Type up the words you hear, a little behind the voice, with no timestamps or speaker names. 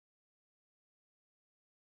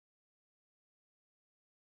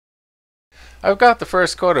I've got the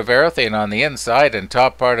first coat of everything on the inside and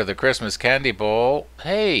top part of the Christmas candy bowl.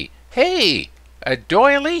 Hey, a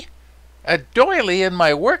doily? A doily in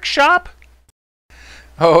my workshop?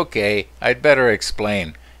 Okay, I'd better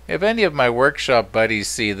explain. If any of my workshop buddies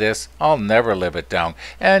see this, I'll never live it down.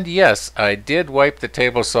 And yes, I did wipe the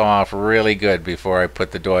table saw off really good before I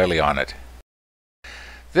put the doily on it.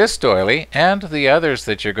 This doily, and the others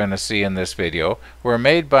that you're going to see in this video, were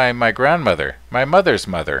made by my grandmother, my mother's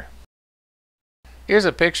mother. Here's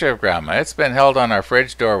a picture of Grandma. It's been held on our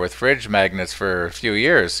fridge door with fridge magnets for a few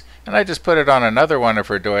years, and I just put it on another one of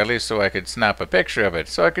her doilies so I could snap a picture of it,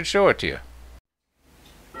 so I could show it to you.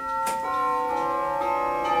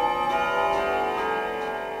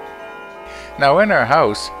 Now in our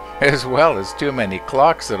house, as well as too many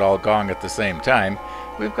clocks that all gong at the same time,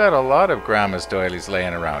 we've got a lot of Grandma's doilies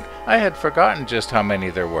laying around. I had forgotten just how many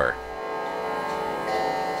there were.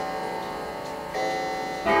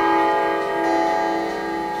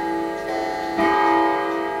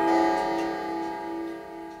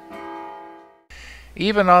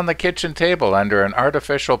 Even on the kitchen table under an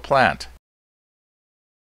artificial plant.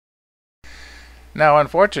 Now,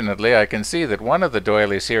 unfortunately, I can see that one of the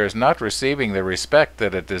doilies here is not receiving the respect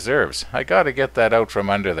that it deserves. I gotta get that out from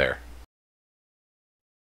under there.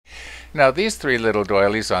 Now, these three little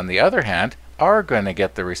doilies, on the other hand, are going to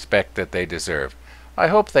get the respect that they deserve. I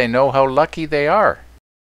hope they know how lucky they are.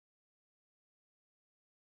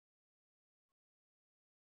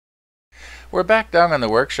 We're back down in the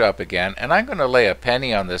workshop again, and I'm going to lay a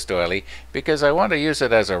penny on this doily because I want to use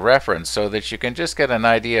it as a reference so that you can just get an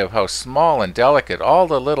idea of how small and delicate all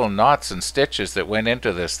the little knots and stitches that went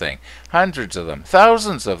into this thing. Hundreds of them,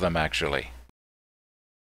 thousands of them actually.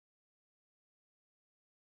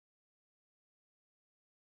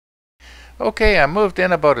 Okay, I moved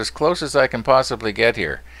in about as close as I can possibly get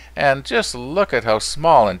here, and just look at how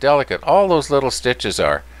small and delicate all those little stitches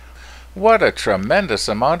are. What a tremendous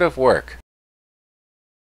amount of work!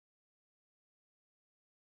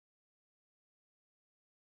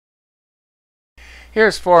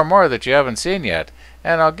 Here's four more that you haven't seen yet,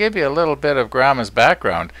 and I'll give you a little bit of Grandma's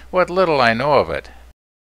background, what little I know of it.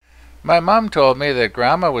 My mom told me that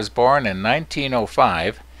Grandma was born in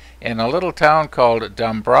 1905 in a little town called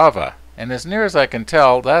Dumbrava, and as near as I can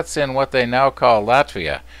tell, that's in what they now call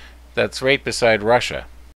Latvia. That's right beside Russia.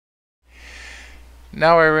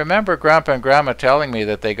 Now I remember Grandpa and Grandma telling me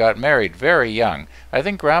that they got married very young. I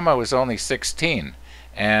think Grandma was only 16.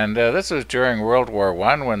 And this was during World War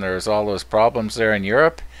I when there was all those problems there in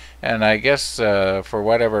Europe. And I guess for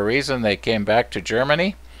whatever reason they came back to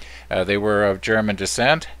Germany. They were of German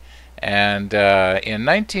descent. And in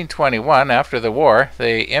 1921, after the war,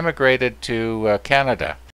 they immigrated to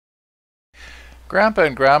Canada. Grandpa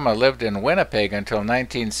and Grandma lived in Winnipeg until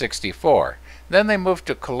 1964. Then they moved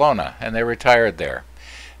to Kelowna and they retired there.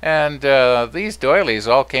 And these doilies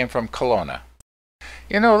all came from Kelowna.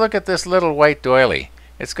 You know, look at this little white doily.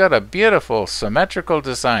 It's got a beautiful symmetrical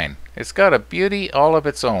design. It's got a beauty all of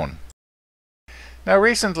its own. Now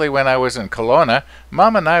recently when I was in Kelowna,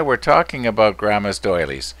 Mom and I were talking about Grandma's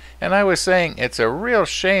doilies, and I was saying it's a real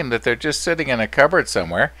shame that they're just sitting in a cupboard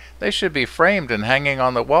somewhere. They should be framed and hanging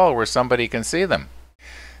on the wall where somebody can see them.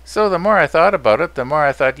 So the more I thought about it, the more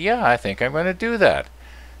I thought, yeah, I think I'm going to do that.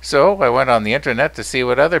 So I went on the internet to see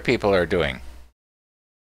what other people are doing.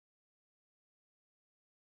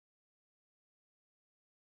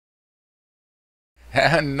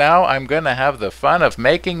 And now I'm going to have the fun of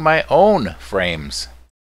making my own frames.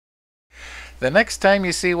 The next time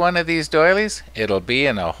you see one of these doilies, it'll be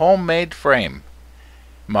in a homemade frame.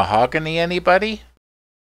 Mahogany, anybody?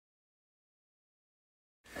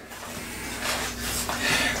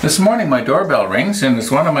 This morning my doorbell rings and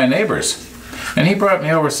it's one of my neighbors. And he brought me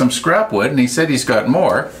over some scrap wood and he said he's got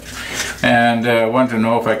more. And wanted to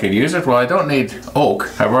know if I could use it. Well, I don't need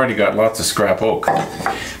oak. I've already got lots of scrap oak.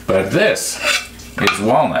 But this is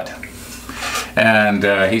walnut. And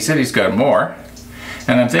he said he's got more.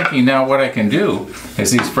 And I'm thinking now what I can do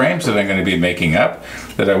is these frames that I'm going to be making up,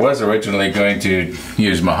 that I was originally going to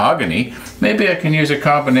use mahogany, maybe I can use a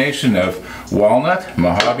combination of walnut,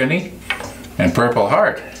 mahogany, and purple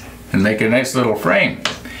heart and make a nice little frame.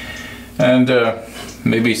 And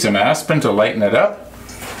maybe some aspen to lighten it up.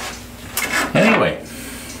 Anyway,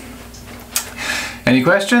 any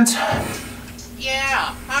questions?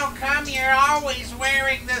 Yeah, how come you're always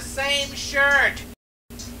wearing the same shirt?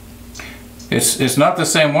 It's not the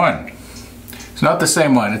same one. It's not the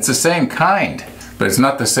same one. It's the same kind, but it's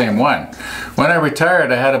not the same one. When I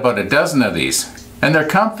retired, I had about a dozen of these, and they're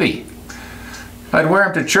comfy. I'd wear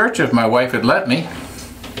them to church if my wife had let me.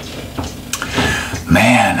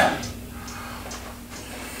 Man.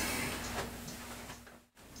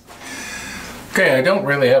 Okay, I don't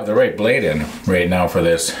really have the right blade in right now for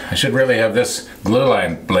this. I should really have this glue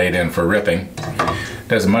line blade in for ripping. It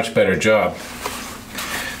does a much better job.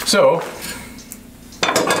 So,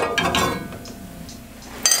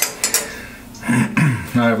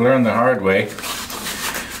 now I've learned the hard way.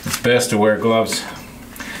 It's best to wear gloves.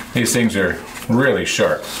 These things are really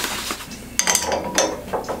sharp.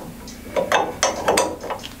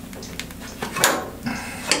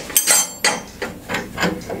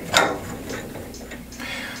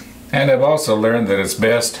 And I've also learned that it's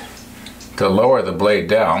best to lower the blade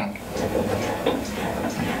down.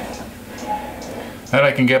 Then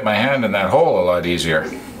I can get my hand in that hole a lot easier.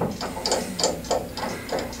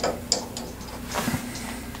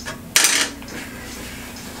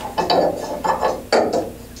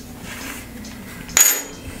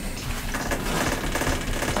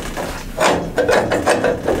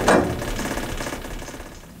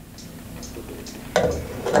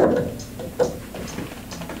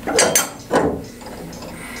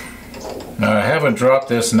 Now I haven't dropped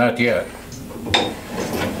this nut yet.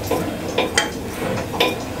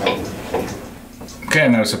 Okay,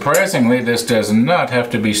 now surprisingly this does not have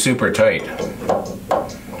to be super tight.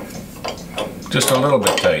 Just a little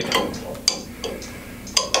bit tight.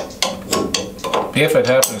 If it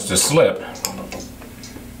happens to slip,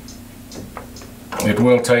 it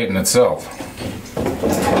will tighten itself.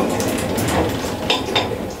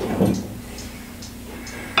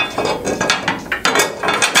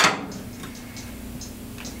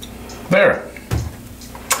 There.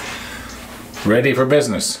 Ready for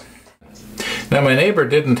business. Now my neighbor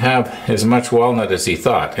didn't have as much walnut as he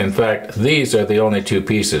thought. In fact, these are the only two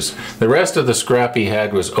pieces. The rest of the scrap he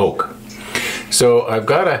had was oak. So I've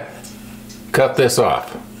got to cut this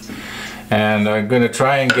off. And I'm going to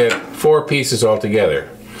try and get 4 pieces altogether.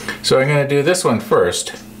 So I'm going to do this one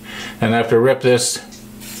first. And I have to rip this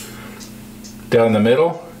down the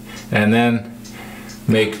middle. And then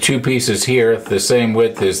make 2 pieces here the same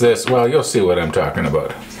width as this. Well, you'll see what I'm talking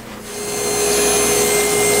about.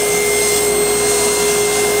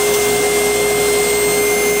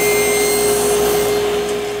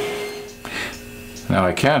 Now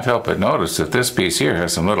I can't help but notice that this piece here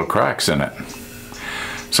has some little cracks in it.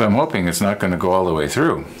 So I'm hoping it's not going to go all the way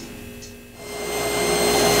through.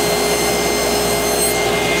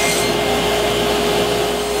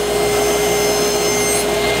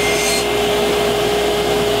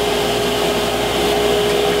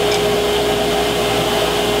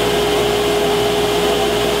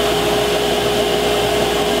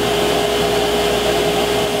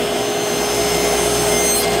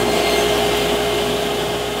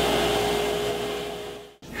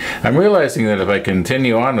 I'm realizing that if I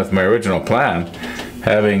continue on with my original plan,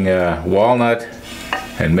 having walnut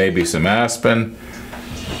and maybe some aspen,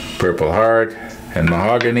 purple heart, and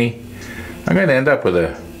mahogany, I'm going to end up with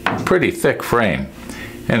a pretty thick frame,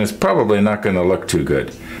 and it's probably not going to look too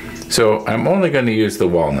good. So I'm only going to use the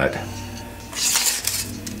walnut.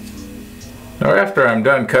 Now after I'm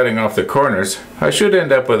done cutting off the corners, I should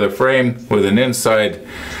end up with a frame with an inside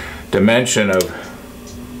dimension of,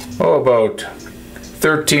 about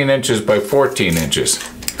 13 inches by 14 inches.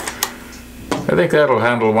 I think that'll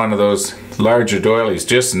handle one of those larger doilies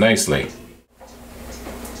just nicely.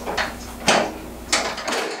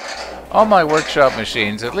 All my workshop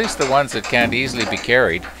machines, at least the ones that can't easily be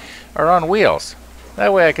carried, are on wheels.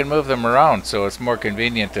 That way I can move them around so it's more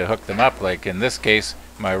convenient to hook them up, like in this case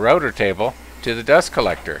my router table to the dust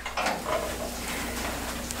collector.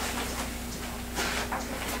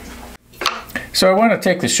 So I want to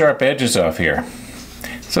take the sharp edges off here,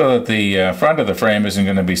 so that the front of the frame isn't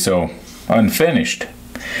going to be so unfinished.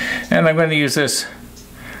 And I'm going to use this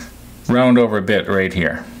round over bit right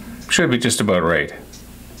here. Should be just about right.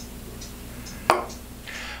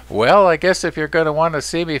 Well, I guess if you're going to want to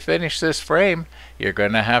see me finish this frame, you're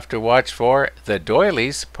going to have to watch for The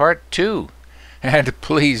Doilies Part 2. And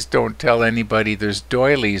please don't tell anybody there's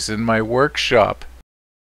doilies in my workshop.